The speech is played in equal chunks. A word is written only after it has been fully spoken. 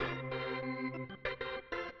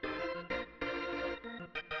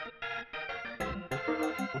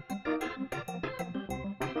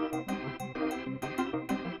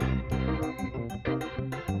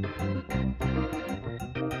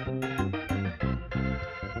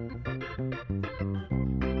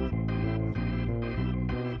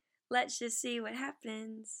let's just see what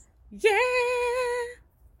happens. Yeah!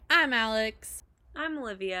 I'm Alex. I'm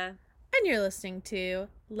Olivia. And you're listening to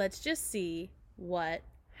Let's Just See What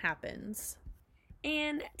Happens.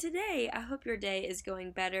 And today, I hope your day is going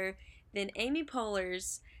better than Amy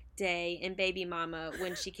Poehler's day in Baby Mama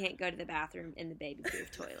when she can't go to the bathroom in the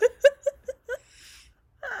baby-proof toilet.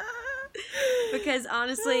 Because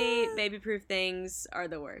honestly, baby-proof things are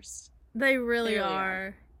the worst. They really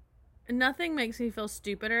are. Nothing makes me feel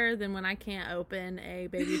stupider than when I can't open a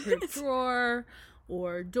baby-proof drawer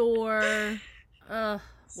or door. Ugh,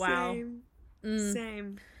 wow.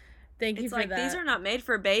 Same. Thank you it's for like, that. These are not made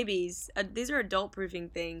for babies. These are adult-proofing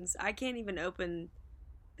things. I can't even open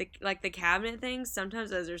the cabinet things. Sometimes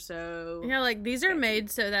those are so... Yeah, like, these are made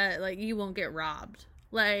so that, like, you won't get robbed.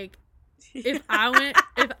 Like, if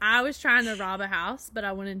I was trying to rob a house, but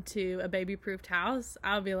I went into a baby-proofed house,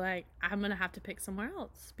 I'll be like, I'm gonna have to pick somewhere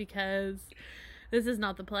else because this is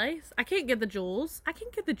not the place. I can't get the jewels. I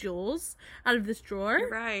can't get the jewels out of this drawer.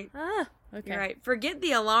 You're right. Okay. You're right. Forget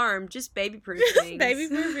the alarm. Just baby-proof things.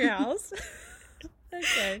 Baby-proof your house.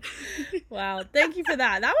 Okay. Wow. Thank you for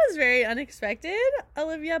that. That was very unexpected,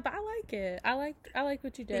 Olivia, but I like it. I like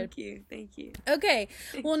what you did. Thank you. Okay.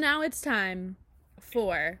 Well, now it's time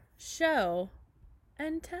for show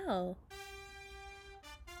and tell.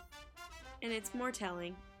 And it's more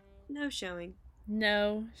telling. No showing.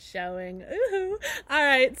 No showing. Ooh. All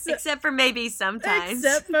right. So, except for maybe sometimes.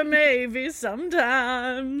 Except for maybe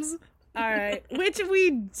sometimes. All right. Which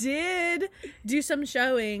we did do some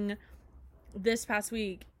showing this past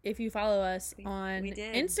week. If you follow us on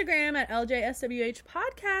Instagram at LJSWH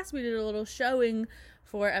Podcast, we did a little showing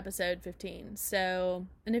for episode 15. So,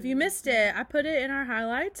 and if you missed it, I put it in our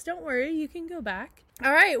highlights. Don't worry, you can go back.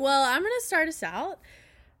 All right. Well, I'm going to start us out.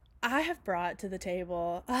 I have brought to the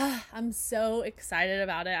table, I'm so excited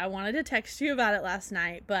about it. I wanted to text you about it last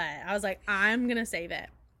night, but I was like, I'm going to save it.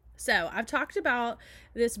 So I've talked about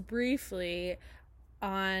this briefly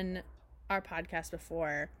on our podcast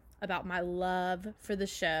before about my love for the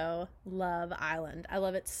show Love Island. I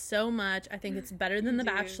love it so much. I think it's better than The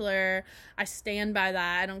Bachelor. I stand by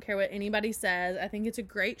that. I don't care what anybody says. I think it's a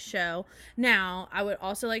great show. Now, I would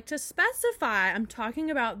also like to specify, I'm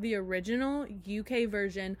talking about the original UK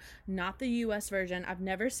version, not the US version. I've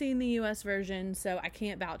never seen the US version, so I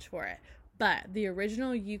can't vouch for it. But the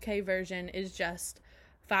original UK version is just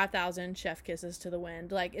 5,000 chef kisses to the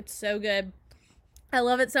wind. Like, it's so good. I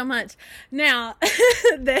love it so much. Now,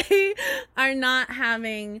 they are not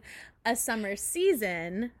having a summer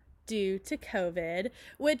season due to COVID,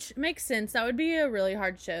 which makes sense. That would be a really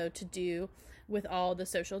hard show to do with all the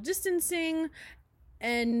social distancing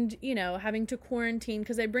and, you know, having to quarantine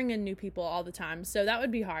because they bring in new people all the time. So that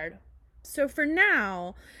would be hard. So for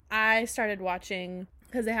now, I started watching,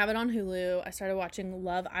 because they have it on Hulu, I started watching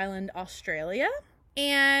Love Island Australia.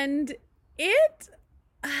 And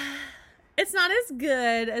it's not as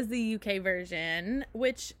good as the UK version,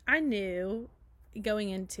 which I knew going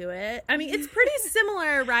into it. I mean, it's pretty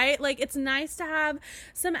similar, right? Like, it's nice to have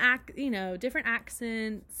some different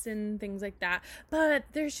accents and things like that. But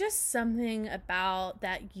there's just something about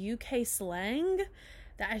that UK slang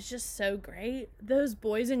that is just so great. Those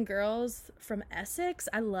boys and girls from Essex,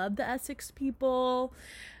 I love the Essex people.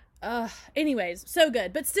 Anyways, so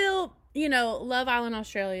good. But still, you know, Love Island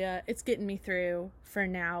Australia, it's getting me through for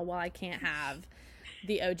now while I can't have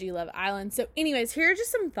the OG Love Island. So anyways, here are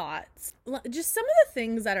just some thoughts. Just some of the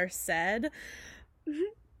things that are said,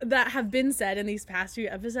 that have been said in these past few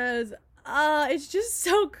episodes. It's just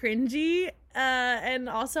so cringy. And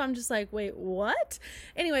also I'm just like, wait, what?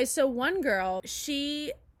 Anyway, so one girl,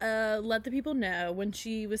 she let the people know when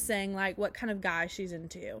she was saying, like, what kind of guy she's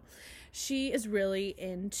into. She is really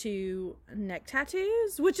into neck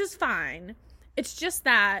tattoos, which is fine. It's just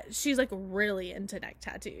that she's, like, really into neck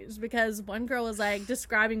tattoos, because one girl was, like,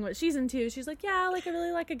 describing what she's into. She's like, yeah, like, I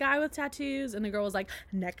really like a guy with tattoos. And the girl was like,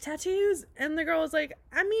 neck tattoos? And the girl was like,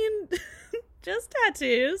 I mean, just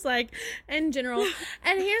tattoos, like, in general.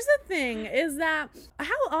 And here's the thing, is that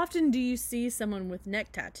how often do you see someone with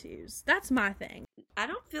neck tattoos? That's my thing. I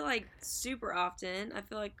don't feel like super often. I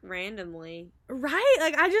feel like randomly. Right?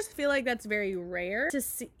 Like, I just feel like that's very rare to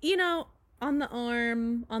see, you know, on the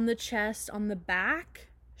arm, on the chest, on the back,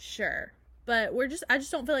 sure. But I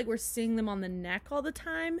just don't feel like we're seeing them on the neck all the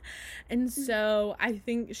time. And so I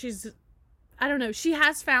think I don't know, she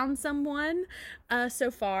has found someone so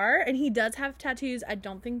far, and he does have tattoos. I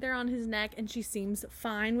don't think they're on his neck, and she seems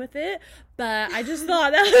fine with it, but I just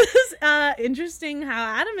thought that was interesting how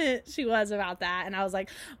adamant she was about that, and I was like,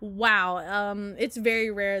 wow, it's very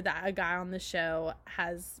rare that a guy on the show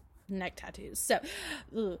has neck tattoos, so,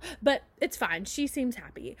 but it's fine. She seems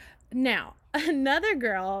happy. Now, another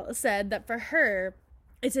girl said that for her,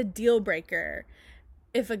 it's a deal breaker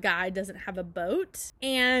if a guy doesn't have a boat.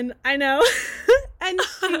 And I know. And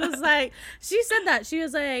she was like, she said that. She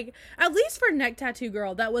was like, at least for Neck Tattoo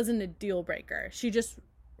Girl, that wasn't a deal breaker. She just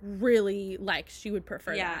really, like, she would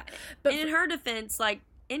prefer that. But in her defense, like,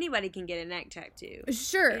 anybody can get a neck tattoo.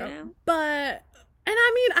 Sure. You know? But... And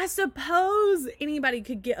I mean, I suppose anybody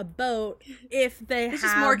could get a boat if they have... It's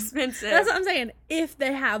just more expensive. That's what I'm saying. If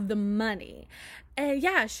they have the money. And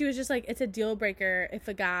yeah, she was just like, it's a deal breaker if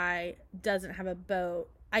a guy doesn't have a boat.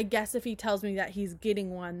 I guess if he tells me that he's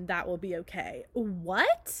getting one, that will be okay.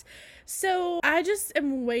 What? So I just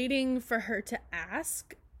am waiting for her to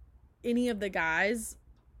ask any of the guys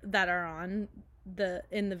that are in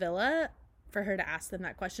the villa, for her to ask them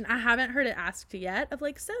that question. I haven't heard it asked yet of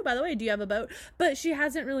like, so by the way, do you have a boat? But she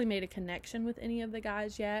hasn't really made a connection with any of the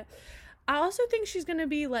guys yet. I also think she's going to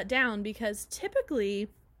be let down because typically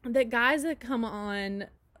the guys that come on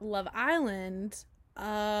Love Island,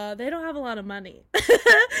 they don't have a lot of money.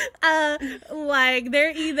 Like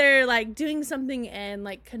they're either like doing something in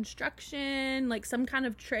like construction, like some kind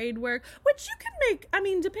of trade work, which you can make, I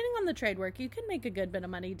mean, depending on the trade work, you can make a good bit of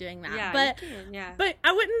money doing that. Yeah, but, you can, yeah. But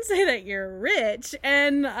I wouldn't say that you're rich.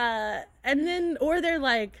 And then, or they're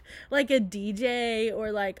like a DJ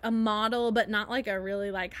or like a model, but not like a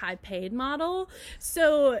really like high paid model.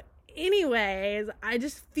 So anyways, I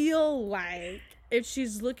just feel like if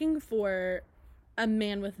she's looking for a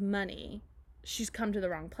man with money, she's come to the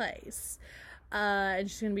wrong place. And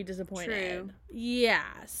she's gonna be disappointed. True. Yeah.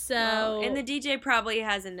 So well, and the DJ probably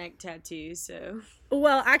has a neck tattoo, so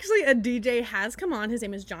well, actually a DJ has come on. His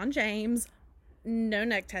name is John James. No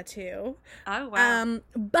neck tattoo. Oh wow.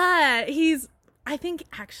 But I think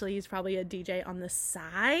actually he's probably a DJ on the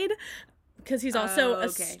side. Because he's also a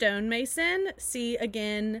stonemason. See,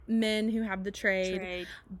 again, men who have the trade.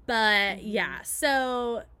 But yeah,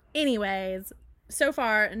 so anyways, so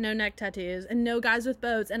far, no neck tattoos and no guys with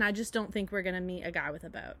boats. And I just don't think we're going to meet a guy with a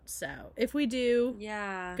boat. So if we do,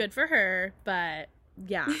 good for her. But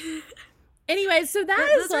yeah. Anyways, so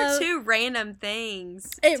those are two random things.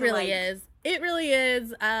 It really is. It really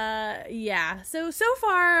is. Yeah. So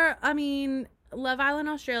far, I mean, Love Island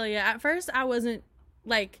Australia. At first, I wasn't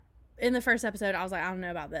like... In the first episode, I was like, I don't know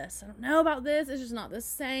about this. It's just not the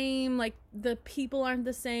same. Like, the people aren't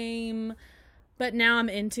the same. But now I'm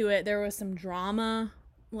into it. There was some drama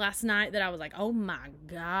last night that I was like, oh my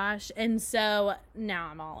gosh. And so now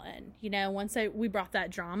I'm all in. You know, once we brought that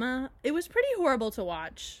drama, it was pretty horrible to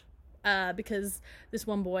watch. Because this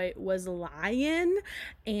one boy was lying.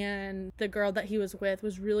 And the girl that he was with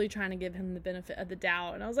was really trying to give him the benefit of the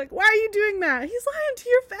doubt. And I was like, why are you doing that? He's lying to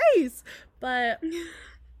your face. But...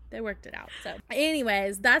 they worked it out. So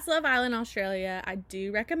anyways, that's Love Island Australia. I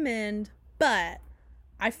do recommend, but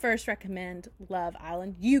I first recommend Love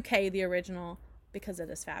Island UK, the original, because it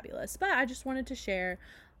is fabulous. But I just wanted to share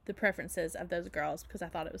the preferences of those girls because I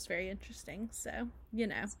thought it was very interesting. So, you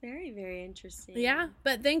know. It's very, very interesting. Yeah,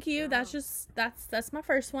 but thank you. Wow. That's my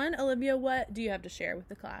first one. Olivia, what do you have to share with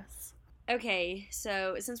the class? Okay,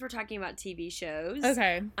 so since we're talking about TV shows,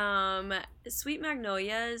 Sweet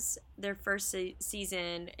Magnolias, their first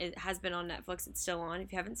season has been on Netflix. It's still on.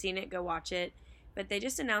 If you haven't seen it, go watch it. But they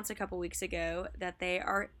just announced a couple weeks ago that they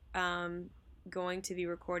are going to be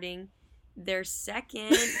recording their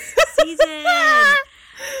second season.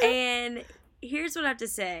 And here's what I have to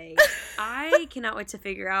say. I cannot wait to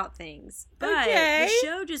figure out things. But the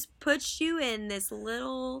show just puts you in this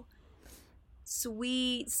little...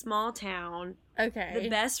 sweet small town, the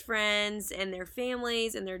best friends and their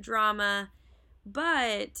families and their drama,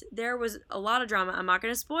 but there was a lot of drama. I'm not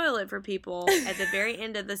going to spoil it for people. At the very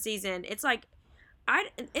end of the season, it's like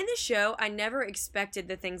in this show I never expected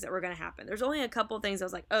the things that were going to happen. There's only a couple of things I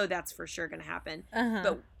was like, oh, that's for sure going to happen.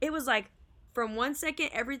 But it was like from 1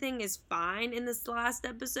 second everything is fine in this last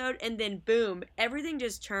episode, and then boom, everything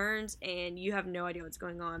just turns and you have no idea what's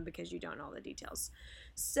going on because you don't know all the details.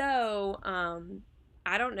 So,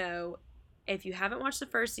 I don't know. If you haven't watched the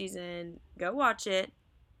first season, go watch it.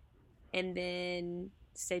 And then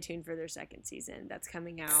stay tuned for their second season. That's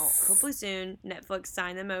coming out hopefully soon. Netflix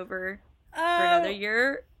signed them over for another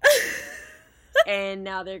year. And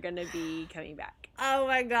now they're going to be coming back. Oh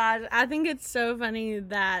my God. I think it's so funny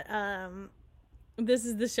that this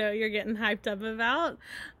is the show you're getting hyped up about.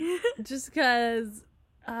 Just because,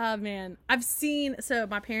 oh man. So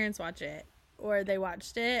my parents watch it. Or they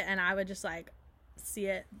watched it, and I would just, like, see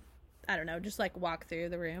it, I don't know, just, like, walk through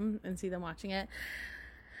the room and see them watching it.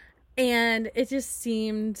 And it just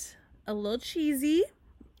seemed a little cheesy,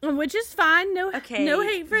 which is fine. No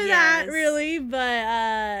hate for that, really.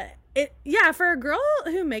 But for a girl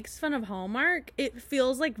who makes fun of Hallmark, it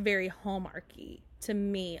feels like very Hallmarky to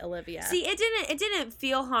me, Olivia. See, it didn't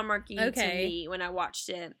feel Hallmarky to me when I watched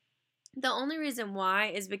it. The only reason why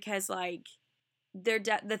is because like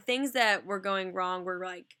the things that were going wrong were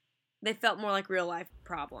like they felt more like real life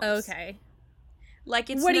problems. Okay. Like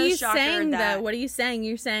it's what no are you saying though? What are you saying?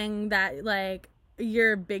 You're saying that like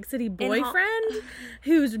your big city boyfriend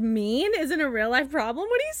who's mean isn't a real life problem?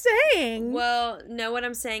 What are you saying? Well, no, what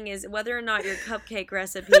I'm saying is whether or not your cupcake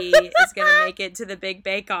recipe is going to make it to the big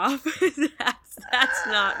bake off, that's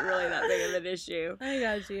not really that big of an issue. I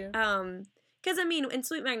got you. Because I mean, in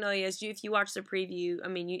Sweet Magnolias, if you watch the preview, I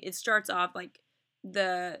mean, it starts off like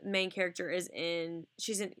the main character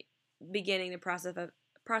she's beginning the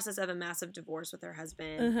process of a massive divorce with her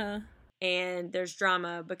husband, and there's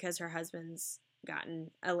drama because her husband's gotten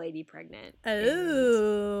a lady pregnant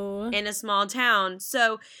in a small town.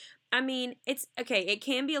 So I mean, it's okay, it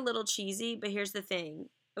can be a little cheesy, but here's the thing,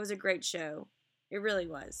 it was a great show. It really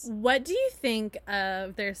was. What do you think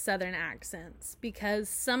of their southern accents? Because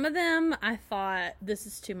some of them I thought this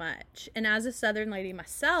is too much, and as a southern lady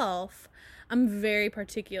myself, I'm very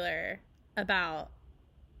particular about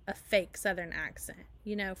a fake southern accent.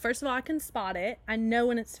 You know, first of all, I can spot it. I know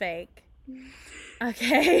when it's fake.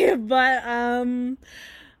 Okay, but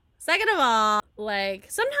second of all, like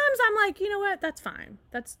sometimes I'm like, you know what, that's fine,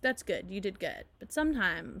 that's good, you did good. But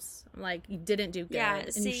sometimes I'm like, you didn't do good,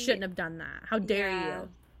 and you shouldn't have done that. How dare you?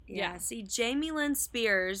 Yeah. See, Jamie Lynn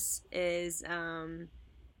Spears is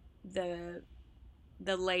the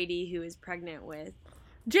lady who is pregnant with.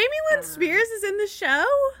 Jamie Lynn Spears is in the show.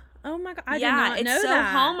 Oh my god, I did not know that. It's so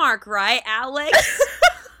Hallmark, right, Alex?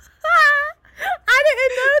 I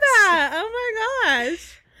didn't know that. Oh my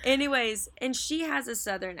gosh. Anyways, and she has a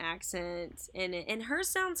southern accent in it, and her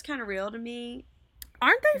sounds kind of real to me.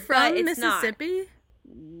 Aren't they from Mississippi?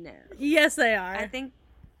 No. Yes, they are. I think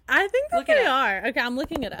that they are. Okay, I'm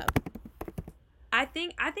looking it up. I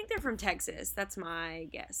think they're from Texas. That's my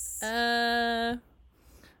guess.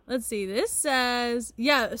 Let's see. This says,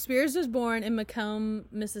 Spears was born in Macomb,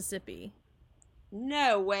 Mississippi.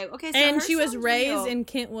 No way. Okay, so and she was raised in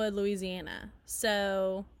Kentwood, Louisiana.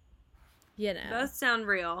 So, you know, both sound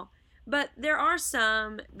real. But there are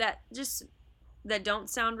some that don't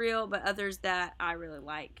sound real, but others that I really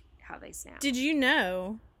like how they sound. Did you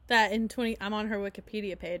know that I'm on her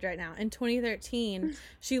Wikipedia page right now. In 2013,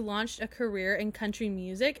 she launched a career in country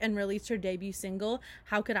music and released her debut single,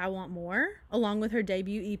 How Could I Want More, along with her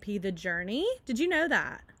debut EP, The Journey. Did you know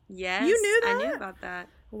that? Yes. You knew that? I knew about that.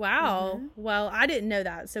 Wow. Mm-hmm. Well, I didn't know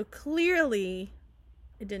that. So clearly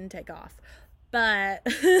it didn't take off. But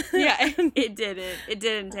yeah, it didn't. It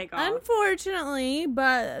didn't take off. Unfortunately,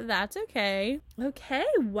 but that's okay. Okay,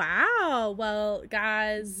 wow. Well,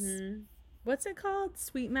 guys, what's it called?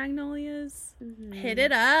 Sweet Magnolias? Hit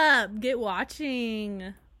it up. Get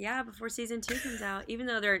watching. Yeah, before season 2 comes out. Even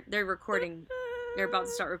though they're recording. They're about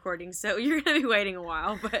to start recording, so you're going to be waiting a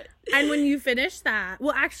while. But and when you finish that,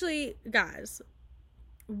 well, actually, guys,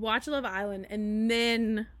 watch Love Island and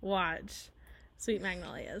then watch Sweet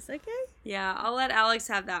Magnolias, okay? Yeah, I'll let Alex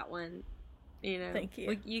have that one. You know, thank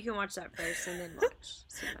you. You can watch that first and then watch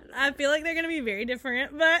Sweet Magnolias. I feel like they're going to be very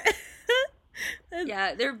different, but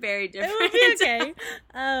yeah, they're very different. It will be okay.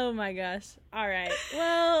 Oh my gosh. All right.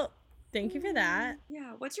 Well, thank you for that.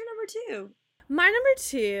 Yeah. What's your number 2? My number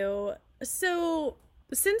 2. So,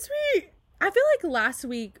 I feel like last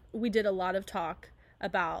week we did a lot of talk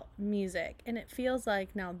about music, and it feels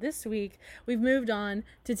like now this week we've moved on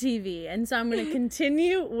to TV, and so I'm going to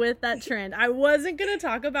continue with that trend. I wasn't going to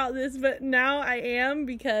talk about this, but now I am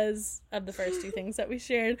because of the first 2 things that we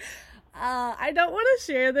shared. I don't want to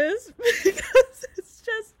share this because it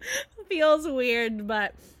just feels weird,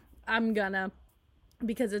 but I'm gonna,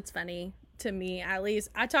 because it's funny to me, at least.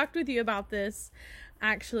 I talked with you about this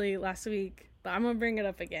actually last week, but I'm gonna bring it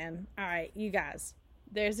up again. All right, you guys,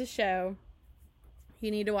 there's a show. You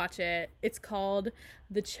need to watch it. It's called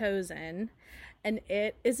The Chosen, and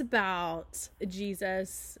it is about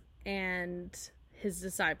Jesus and his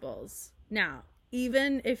disciples. Now,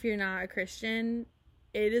 even if you're not a Christian,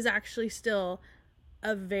 it is actually still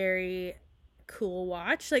a very cool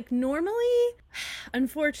watch. Like, normally,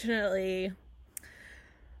 unfortunately,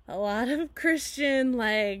 a lot of Christian,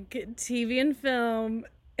 like, TV and film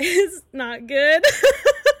is not good.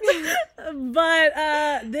 But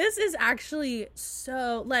this is actually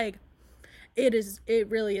so, like, it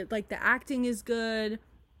really, like, the acting is good.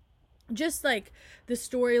 Just, like, the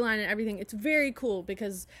storyline and everything. It's very cool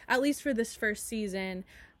because, at least for this first season,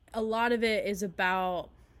 a lot of it is about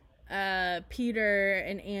Peter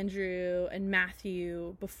and Andrew and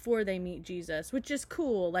Matthew before they meet Jesus, which is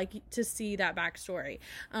cool, like, to see that backstory.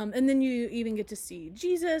 And then you even get to see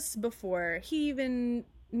Jesus before he even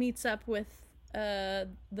meets up with the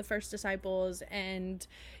first disciples, and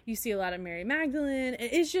you see a lot of Mary Magdalene.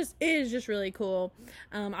 It is just really cool.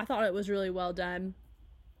 I thought it was really well done.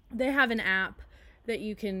 They have an app that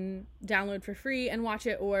you can download for free and watch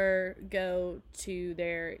it, or go to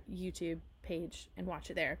their YouTube page and watch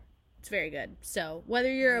it there. It's very good. So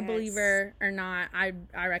whether you're a believer or not, I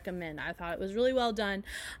recommend. I thought it was really well done.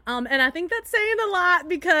 And I think that's saying a lot,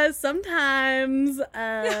 because sometimes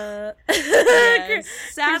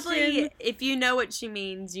sadly, if you know what she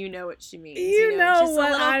means, you know what she means. You know just what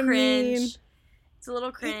a little I cringe. mean. It's a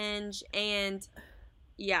little cringe, and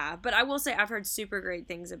yeah, but I will say I've heard super great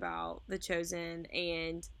things about The Chosen,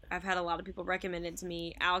 and I've had a lot of people recommend it to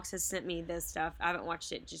me. Alex has sent me this stuff. I haven't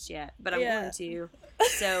watched it just yet, but I'm going to.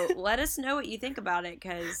 So let us know what you think about it,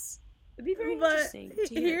 because it'd be very interesting to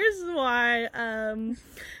hear. Here's why I'm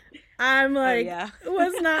like,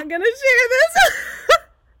 was not going to share this.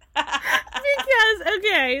 Because,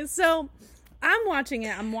 okay, so I'm watching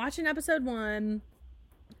it. I'm watching episode 1.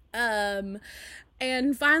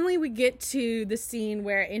 And finally we get to the scene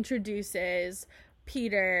where it introduces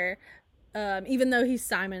Peter, even though he's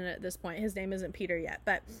Simon at this point. His name isn't Peter yet,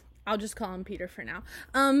 but I'll just call him Peter for now.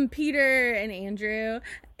 Peter and Andrew.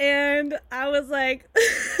 And I was like,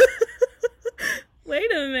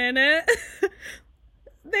 wait a minute.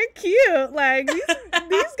 They're cute. Like,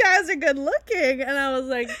 these guys are good looking. And I was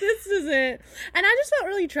like, this isn't. And I just felt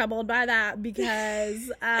really troubled by that,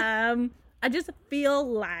 because I just feel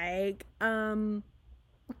like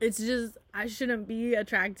it's just, I shouldn't be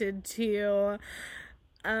attracted to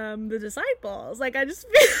the disciples. Like, I just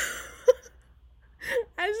feel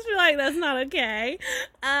like that's not okay.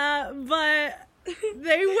 But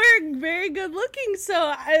they were very good looking,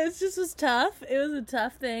 so it just was tough. It was a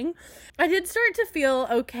tough thing. I did start to feel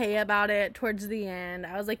okay about it towards the end.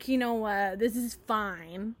 I was like, you know what? This is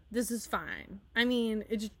fine. I mean,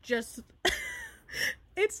 it's just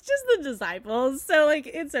it's just the disciples, so, like,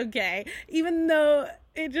 it's okay. Even though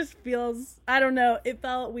it just feels, I don't know, it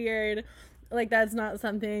felt weird. Like, that's not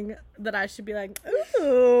something that I should be like,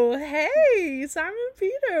 ooh, hey, Simon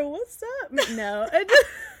Peter, what's up? No.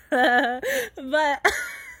 But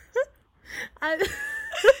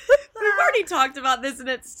we've already talked about this, and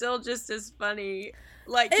it's still just as funny,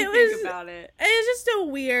 like, to think about it. It's just a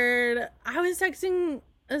weird, I was texting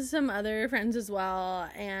some other friends as well,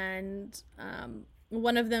 and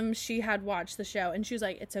one of them, she had watched the show, and she was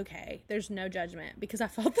like, it's okay, there's no judgment, because I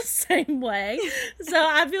felt the same way. So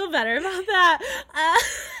I feel better about that.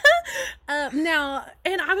 Now,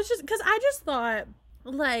 and I was just, because I just thought,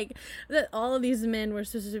 like, that all of these men were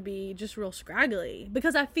supposed to be just real scraggly,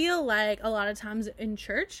 because I feel like a lot of times in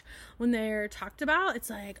church, when they're talked about, it's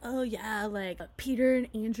like, oh yeah, like, Peter and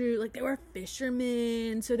Andrew, like, they were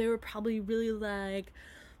fishermen, so they were probably really, like,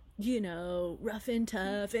 you know, rough and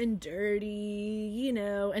tough and dirty, you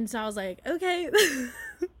know. And so I was like, okay,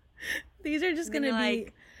 these are just gonna be,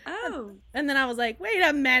 oh. And then I was like, wait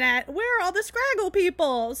a minute, where are all the Scraggle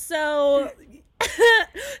people? So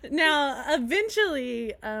now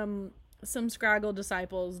eventually some Scraggle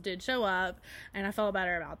disciples did show up, and I felt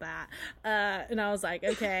better about that. And I was like,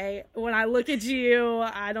 okay, when I look at you,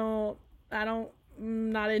 I don't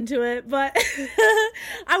not into it. But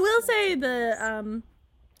I will say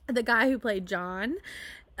the guy who played John,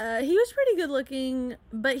 he was pretty good looking,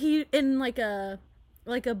 but he, in like a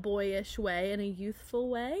boyish way, in a youthful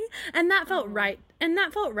way, and that felt right. And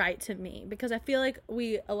that felt right to me, because I feel like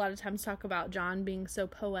we a lot of times talk about John being so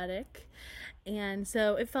poetic, and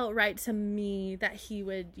so it felt right to me that he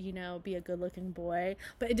would, you know, be a good looking boy.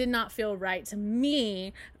 But it did not feel right to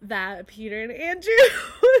me that Peter and Andrew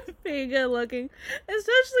would be good looking,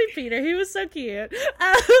 especially Peter. He was so cute.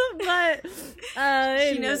 But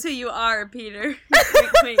she knows who you are, Peter.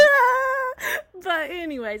 But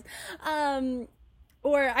anyways,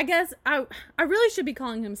 or I guess I really should be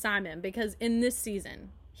calling him Simon, because in this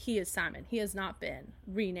season he is Simon. He has not been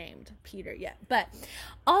renamed Peter yet. But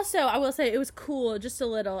also, I will say, it was cool, just a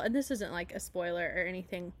little, and this isn't like a spoiler or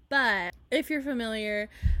anything, but if you're familiar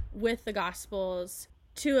with the Gospels,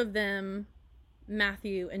 2 of them,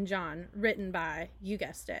 Matthew and John, written by, you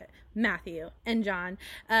guessed it, Matthew and John,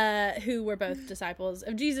 who were both disciples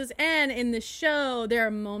of Jesus. And in the show, there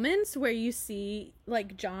are moments where you see,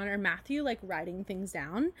 like, John or Matthew, like, writing things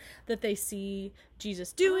down that they see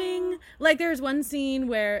Jesus doing. Like, there's one scene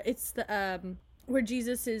where it's the where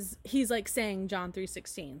Jesus he's like saying John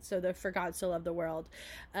 3:16, so the "for God so loved the world"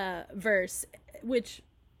 verse, which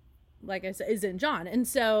like I said, is in John. And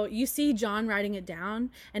so you see John writing it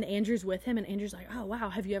down, and Andrew's with him, and Andrew's like, oh, wow,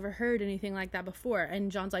 have you ever heard anything like that before?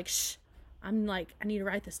 And John's like, shh, I'm like, I need to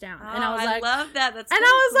write this down. Oh, and I was like, I love that. That's and so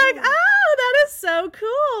I was cool. like, oh, that is so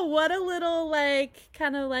cool. What a little, like,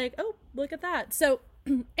 kind of like, oh, look at that. So,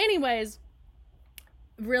 anyways,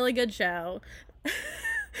 really good show.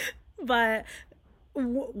 But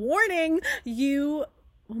warning, you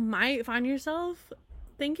might find yourself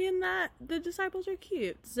thinking that the disciples are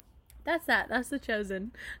cute. So that's that. That's The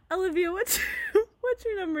Chosen. Olivia, what's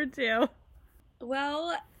your number 2?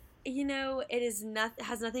 Well, you know, it is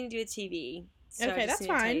has nothing to do with TV. So okay, I just that's need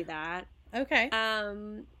fine. to tell you that. Okay.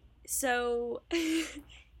 So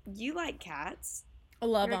you like cats? I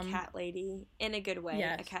love You're them. a cat lady in a good way.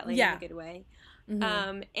 Yes. A cat lady in a good way.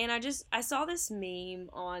 Mm-hmm. And I saw this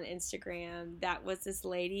meme on Instagram that was this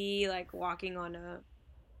lady like walking on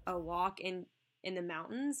a walk in the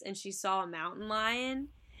mountains, and she saw a mountain lion,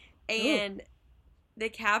 and the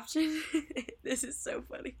caption this is so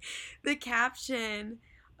funny. The caption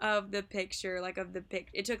of the picture, like of the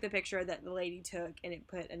it took the picture that the lady took, and it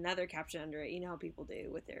put another caption under it. You know how people do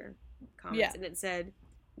with their comments, and it said,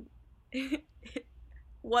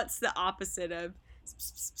 "What's the opposite of?"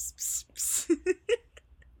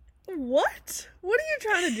 What? What are you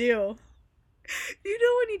trying to do? You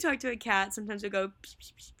know when you talk to a cat, sometimes it'll go.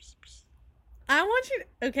 I want you to,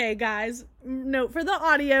 okay, guys, note for the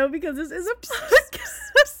audio, because this is a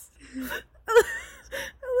podcast. Olivia's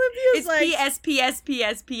it's like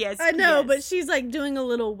PS. I know, but she's like doing a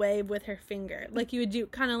little wave with her finger, like you would do,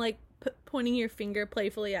 kind of like pointing your finger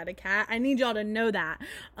playfully at a cat. I need y'all to know that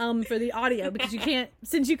for the audio, because you can't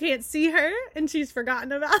see her, and she's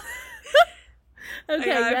forgotten about it.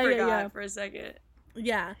 Okay, I forgot for a second.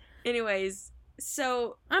 Yeah. Anyways,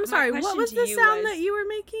 so I'm sorry, what was the sound that you were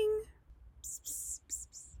making?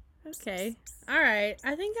 Okay. All right.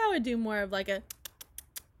 I think I would do more of like a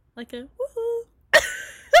woohoo.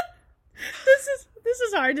 This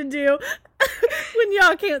is hard to do when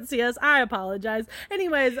y'all can't see us. I apologize.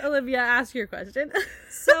 Anyways, Olivia, ask your question.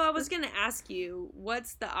 So I was going to ask you,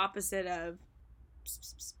 what's the opposite of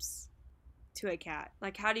to a cat?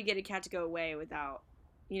 Like, how do you get a cat to go away without,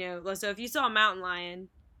 so if you saw a mountain lion,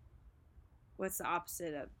 what's the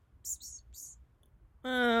opposite of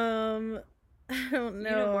I don't know.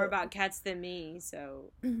 You know more about cats than me,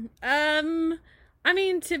 so. I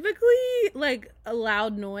mean, typically, like, a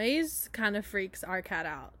loud noise kind of freaks our cat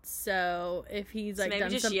out. So if he's like maybe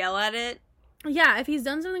just yell at it. Yeah, if he's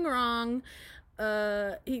done something wrong,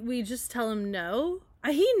 we just tell him no.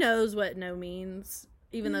 He knows what no means,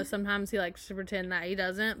 even though sometimes he likes to pretend that he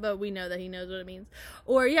doesn't, but we know that he knows what it means.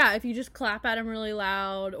 Or yeah, if you just clap at him really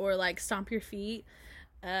loud, or like stomp your feet,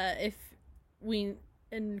 and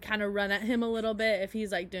kind of run at him a little bit if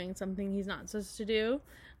he's like doing something he's not supposed to do.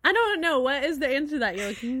 I don't know. What is the answer that you're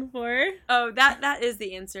looking for? Oh, that is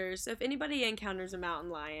the answer. So if anybody encounters a mountain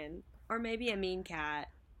lion, or maybe a mean cat,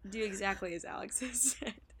 do exactly as Alex has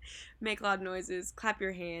said. Make loud noises, clap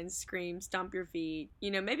your hands, scream, stomp your feet.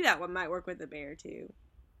 Maybe that one might work with a bear too.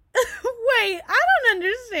 Wait, I don't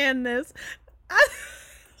understand this. I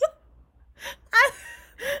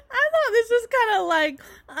thought this was kind of like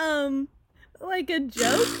a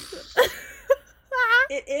joke.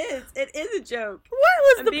 It is a joke. What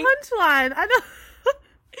was the punchline? I don't.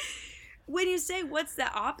 When you say what's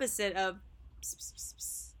the opposite of,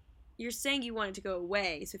 you're saying you want it to go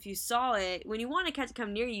away. So if you saw it, when you want a cat to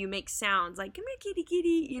come near you, you make sounds like, come here, kitty,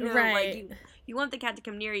 kitty. Right. Like you want the cat to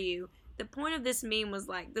come near you. The point of this meme was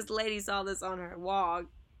like, this lady saw this on her walk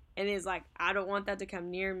and is like, I don't want that to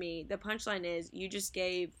come near me. The punchline is, you just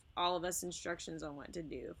gave all of us instructions on what to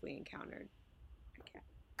do if we encountered a cat.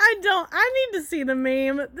 I need to see the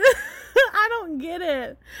meme. I don't get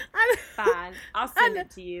it. Fine. I'll send it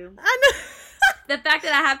to you. I know. The fact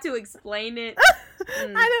that I have to explain it.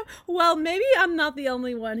 I know. Well, maybe I'm not the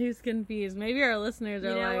only one who's confused. Maybe our listeners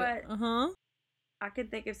are like, what? Uh-huh. I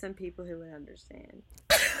could think of some people who would understand.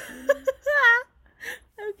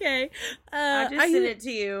 Okay. I just sent it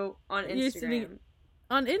to you on Instagram.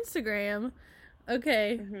 On Instagram?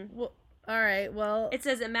 Okay. Mm-hmm. Well, all right. Well, it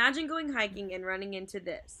says, imagine going hiking and running into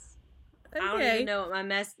this. Okay. I don't even know what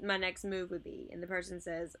my next move would be. And the person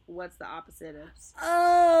says, what's the opposite of...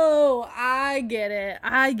 Oh, I get it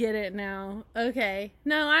now. Okay.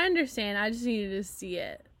 No, I understand. I just needed to see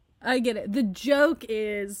it. I get it. The joke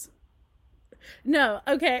is... No,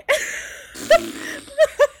 okay. For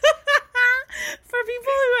people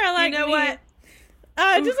who are like me... what?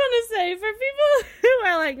 I just want to say, for people who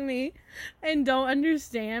are like me and don't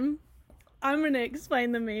understand, I'm going to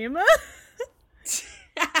explain the meme.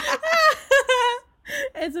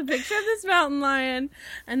 It's a picture of this mountain lion,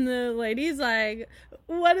 and the lady's like,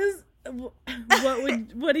 what do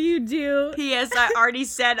you do? P.S. I already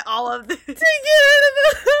said all of this. To get rid of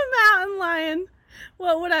the mountain lion.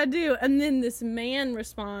 What would I do? And then this man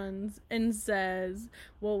responds and says,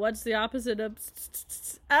 well, what's the opposite of...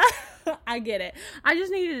 I get it. I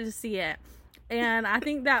just needed to see it. And I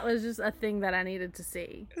think that was just a thing that I needed to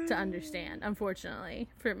see to understand, unfortunately,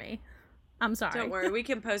 for me. I'm sorry. Don't worry. We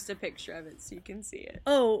can post a picture of it so you can see it.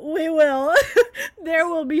 Oh, we will. There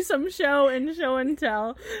will be some show and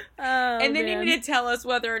tell. And then you need to tell us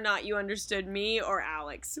whether or not you understood me or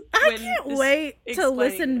Alex. I can't wait to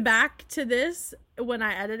listen back to this when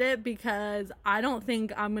I edit it, because I don't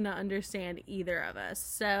think I'm going to understand either of us.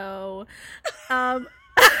 So, I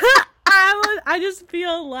just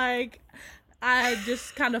feel like I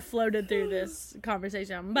just kind of floated through this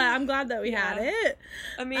conversation, but I'm glad that we had it.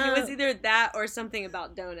 I mean, it was either that or something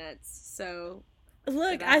about donuts. So,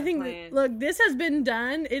 look, I think, this has been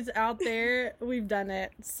done. It's out there. We've done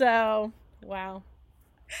it. So, wow.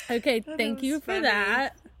 Okay, thank you for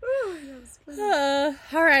that. Ooh, that was funny.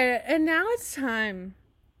 All right, and now it's time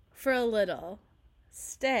for a little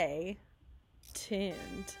Stay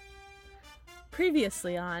Tuned.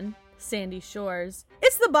 Previously on Sandy Shores,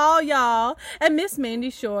 it's the ball, y'all, and Miss Mandy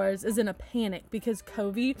Shores is in a panic because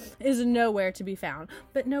Covey is nowhere to be found.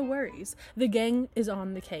 But no worries, the gang is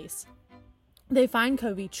on the case. They find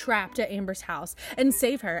Covey trapped at Amber's house and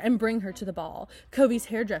save her and bring her to the ball. Covey's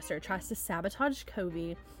hairdresser tries to sabotage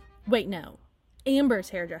Covey. Wait, no. Amber's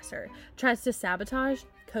hairdresser tries to sabotage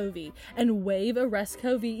Covey, and Wave arrests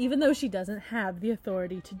Covey even though she doesn't have the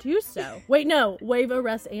authority to do so. Wait, no. Wave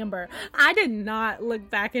arrests Amber. I did not look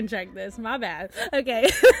back and check this. My bad. Okay.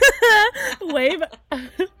 Wave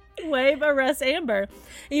arrests Amber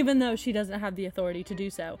even though she doesn't have the authority to do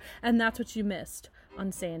so. And that's what you missed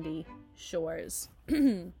on Sandy Shores.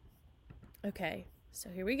 Okay. So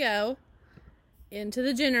here we go. Into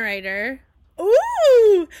the generator.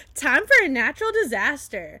 Ooh! Time for a natural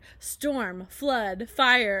disaster. Storm, flood,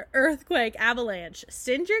 fire, earthquake, avalanche.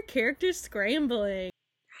 Send your characters scrambling.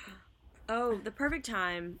 Oh, the perfect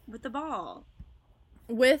time with the ball.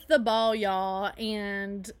 With the ball, y'all.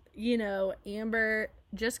 And, Amber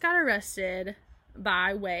just got arrested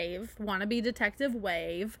by Wave, wannabe detective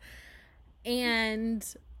Wave. And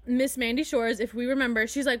Miss Mandy Shores, if we remember,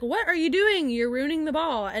 she's like, what are you doing? You're ruining the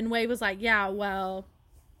ball. And Wave was like, yeah, well,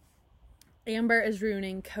 Amber is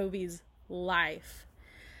ruining Covey's life.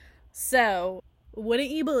 So, wouldn't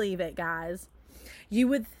you believe it, guys? You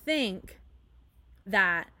would think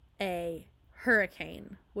that a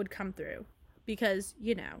hurricane would come through because,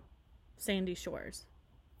 Sandy Shores.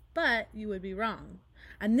 But you would be wrong.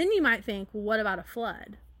 And then you might think, well, what about a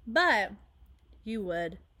flood? But you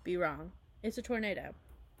would be wrong. It's a tornado.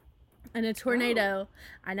 And a tornado,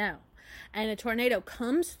 I know. And a tornado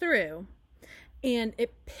comes through. And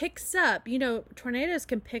it picks up, tornadoes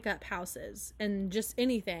can pick up houses and just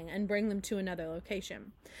anything and bring them to another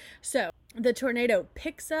location. So the tornado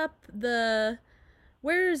picks up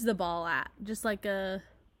where's the ball at? Just like I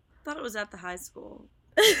thought it was at the high school.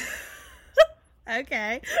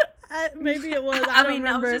 Okay. Maybe it was. I don't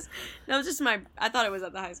remember. That was just I thought it was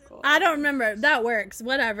at the high school. I don't remember. That works.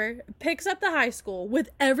 Whatever. Picks up the high school with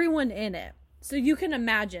everyone in it. So you can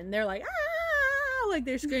imagine. They're like, like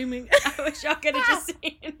they're screaming. I wish y'all could have just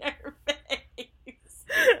seen her face.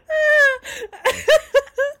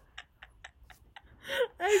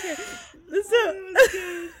 Okay.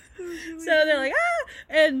 So they're like,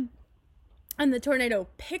 and the tornado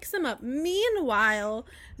picks them up. Meanwhile,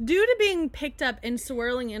 due to being picked up and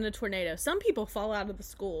swirling in a tornado, some people fall out of the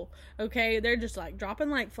school. Okay, they're just like dropping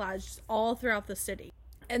like flies just all throughout the city.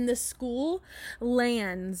 And the school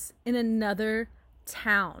lands in another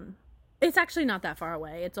town. It's actually not that far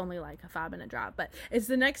away. It's only like a 5-minute drive, but it's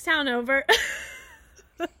the next town over.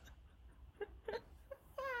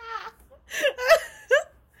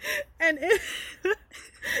 And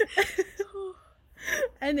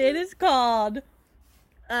it is called,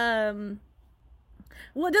 well,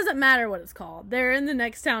 it doesn't matter what it's called. They're in the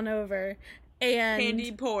next town over, and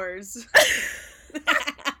Pandy Pours.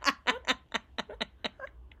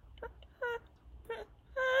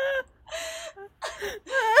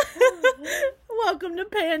 Welcome to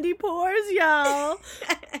Pandy Pours, y'all.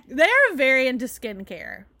 They're very into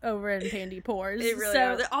skincare over in Pandy Pours. They really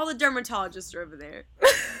are. All the dermatologists are over there.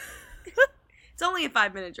 It's only a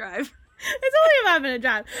 5-minute drive. It's only a 5-minute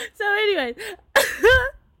drive. So anyway,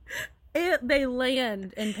 they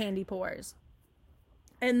land in Pandy Pours.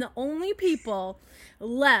 And the only people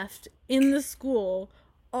left in the school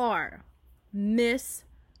are Miss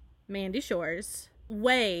Mandy Shores,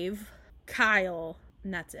 Wave, Kyle,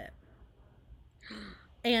 And that's it.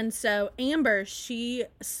 And so Amber, she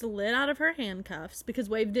slid out of her handcuffs because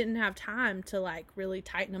Wave didn't have time to like really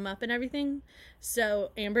tighten them up and everything.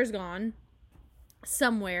 So Amber's gone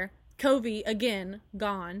somewhere. Covey, again,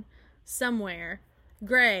 gone somewhere.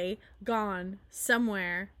 Gray, gone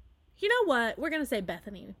somewhere. You know what? We're going to say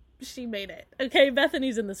Bethany. She made it. Okay,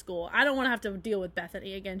 Bethany's in the school. I don't want to have to deal with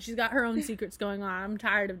Bethany again. She's got her own secrets going on. I'm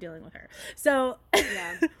tired of dealing with her. So,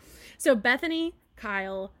 yeah. So Bethany,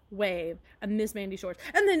 Kyle, Wave, and Miss Mandy Shores.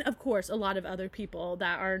 And then, of course, a lot of other people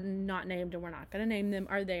that are not named, and we're not going to name them,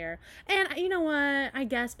 are there. And you know what? I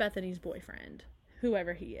guess Bethany's boyfriend,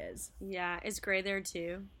 whoever he is. Yeah. Is Gray there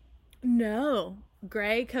too? No.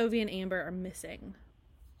 Gray, Covey, and Amber are missing.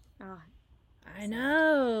 Oh, I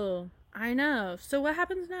know. So what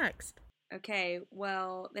happens next? Okay,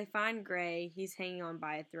 well, they find Gray. He's hanging on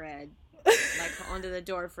by a thread, like onto the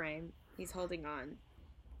door frame. He's holding on.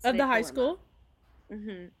 So of the high school?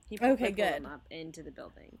 Mm-hmm. He pull him up into the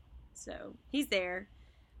building. So he's there.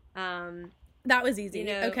 That was easy.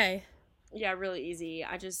 Okay. Yeah, really easy.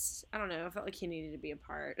 I don't know. I felt like he needed to be a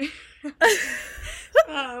part.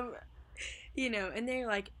 And they're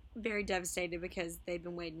like very devastated because they've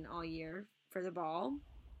been waiting all year for the ball.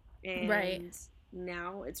 And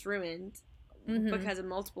now it's ruined because of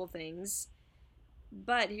multiple things.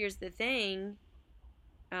 But here's the thing.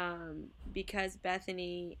 Because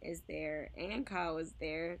Bethany is there and Kyle is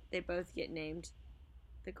there, they both get named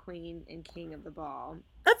the queen and king of the ball.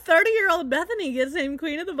 A 30-year-old Bethany gets named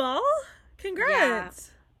queen of the ball?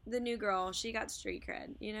 Congrats. Yeah, the new girl, she got street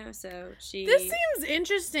cred, so she... This seems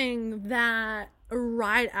interesting that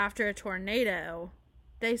right after a tornado,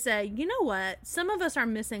 they say, you know what, some of us are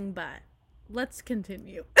missing, but let's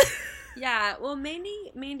continue. Yeah, well,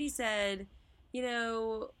 Mandy said,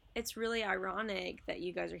 it's really ironic that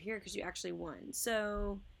you guys are here because you actually won.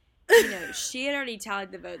 So, she had already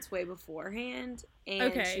tallied the votes way beforehand,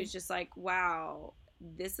 and she was just like, wow,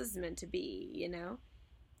 this is meant to be,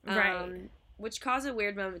 Right. Which caused a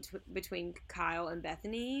weird moment between Kyle and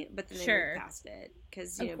Bethany, but then they moved past it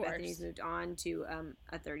because, Bethany's moved on to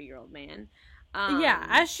a 30-year-old man. Yeah,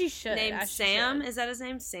 as she should. Named Sam. Is that his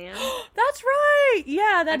name? Sam? That's right.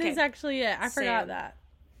 Yeah, that is actually it. I forgot that.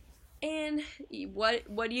 And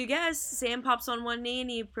what do you guess? Sam pops on one knee and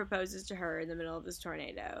he proposes to her in the middle of this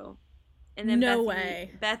tornado. And then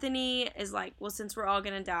Bethany is like, well, since we're all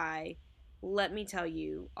going to die, let me tell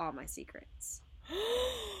you all my secrets.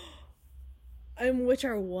 And which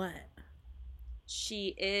are what?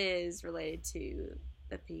 She is related to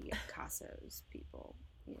the Picasso's people.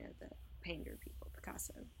 The painter people,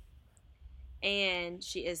 Picasso. And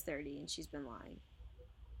she is 30 and she's been lying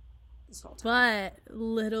this whole time. But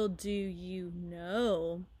little do you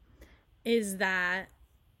know is that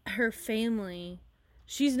her family,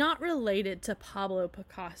 she's not related to Pablo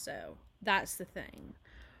Picasso. That's the thing.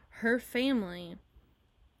 Her family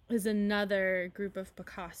is another group of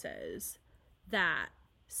Picassos that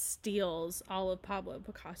steals all of Pablo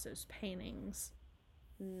Picasso's paintings.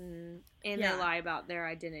 And they lie about their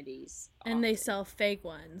identities. And they sell fake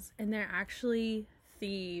ones. And they're actually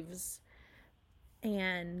thieves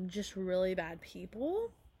and just really bad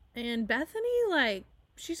people. And Bethany,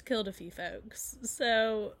 she's killed a few folks.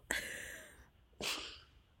 So...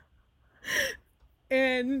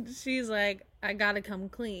 and she's like, I gotta come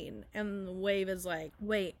clean. And Wave is like,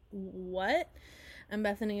 wait, what? And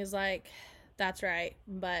Bethany is like, that's right,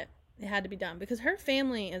 but it had to be done. Because her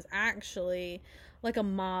family is actually like a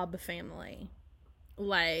mob family.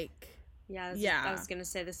 Yeah, I was gonna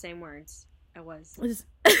say the same words. I was.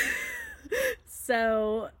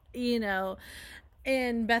 So,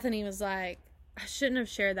 and Bethany was like, I shouldn't have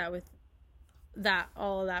shared that with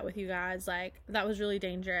all of that with you guys. That was really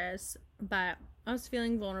dangerous. But I was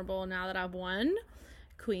feeling vulnerable now that I've won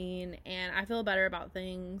queen, and I feel better about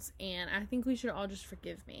things, and I think we should all just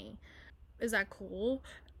forgive me. Is that cool?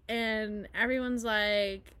 And everyone's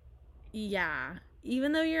like, yeah,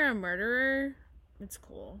 even though you're a murderer, it's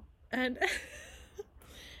cool. And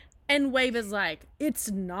and Wave is like, it's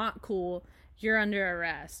not cool. You're under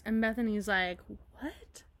arrest. And Bethany's like,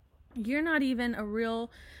 what? You're not even a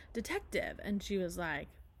real detective. And she was like,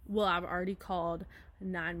 well, I've already called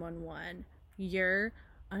 911. You're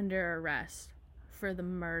under arrest for the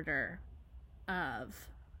murder of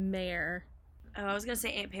Mayor. Oh, I was going to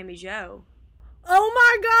say Aunt Pammy Jo. Oh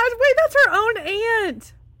my gosh, wait, that's her own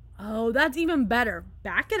aunt. Oh, that's even better.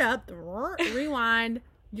 Back it up. Rewind.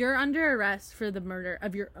 You're under arrest for the murder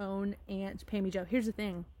of your own Aunt Pammy Jo. Here's the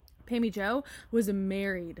thing. Pammy Jo was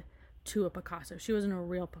married to a Picasso. She wasn't a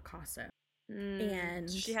real Picasso. And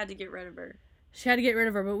she had to get rid of her. she had to get rid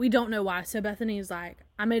of her, but we don't know why. So Bethany's like,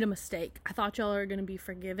 I made a mistake. I thought y'all are going to be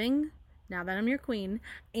forgiving now that I'm your queen,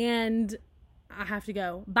 and I have to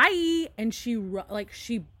go. Bye. And she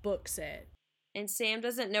books it. And Sam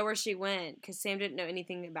doesn't know where she went because Sam didn't know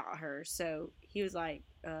anything about her. So he was like,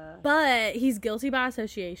 But he's guilty by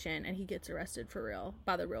association, and he gets arrested for real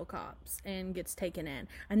by the real cops and gets taken in.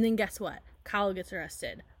 And then guess what? Kyle gets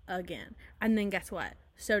arrested again. And then guess what?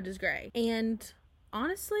 So does Gray. And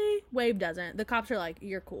honestly, Wave doesn't. The cops are like,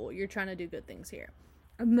 you're cool. You're trying to do good things here.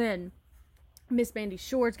 And then Miss Mandy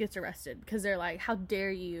Shores gets arrested because they're like, how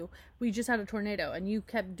dare you? We just had a tornado and you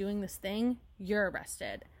kept doing this thing. You're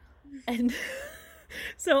arrested. And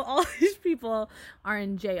so all these people are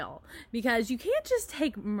in jail because you can't just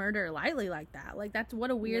take murder lightly like that. Like, that's what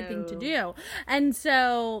a weird thing to do. And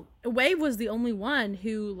so Wave was the only one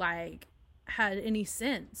who, like, had any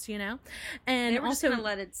sense, you know? And they were also just gonna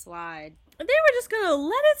let it slide. They were just gonna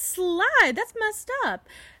let it slide. That's messed up.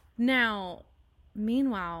 Now,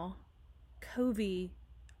 meanwhile, Covey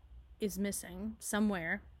is missing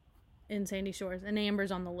somewhere in Sandy Shores, and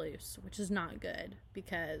Amber's on the loose, which is not good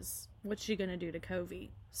because what's she gonna do to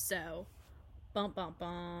Covey? So, bum bum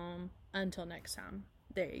bum. Until next time.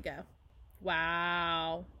 There you go.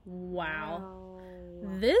 Wow.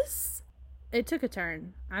 This, it took a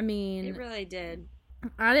turn. I mean, it really did.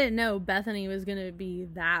 I didn't know Bethany was gonna be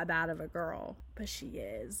that bad of a girl, but she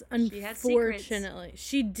is. Unfortunately,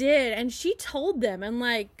 she did, and she told them, and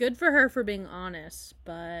like, good for her for being honest,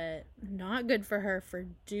 but not good for her for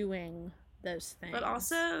doing those things. But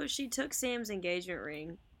also, she took Sam's engagement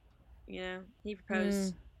ring. You know, he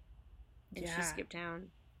proposed, and she skipped town.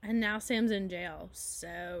 And now Sam's in jail,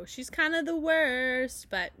 so she's kind of the worst.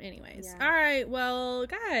 But anyways, all right. Well,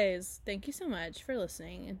 guys, thank you so much for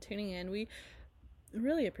listening and tuning in. We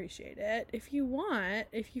really appreciate it. If you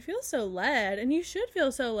feel so led, and you should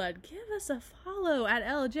feel so led, give us a follow at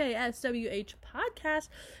LJSWH Podcast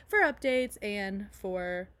for updates and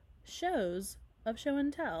for shows of show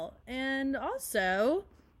and tell. And also,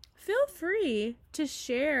 feel free to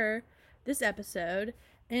share this episode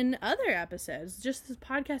and other episodes, just this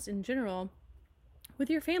podcast in general, with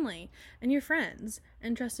your family and your friends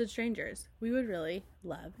and trusted strangers. We would really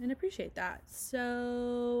love and appreciate that.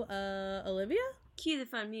 So, Olivia? Cue the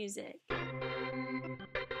fun music.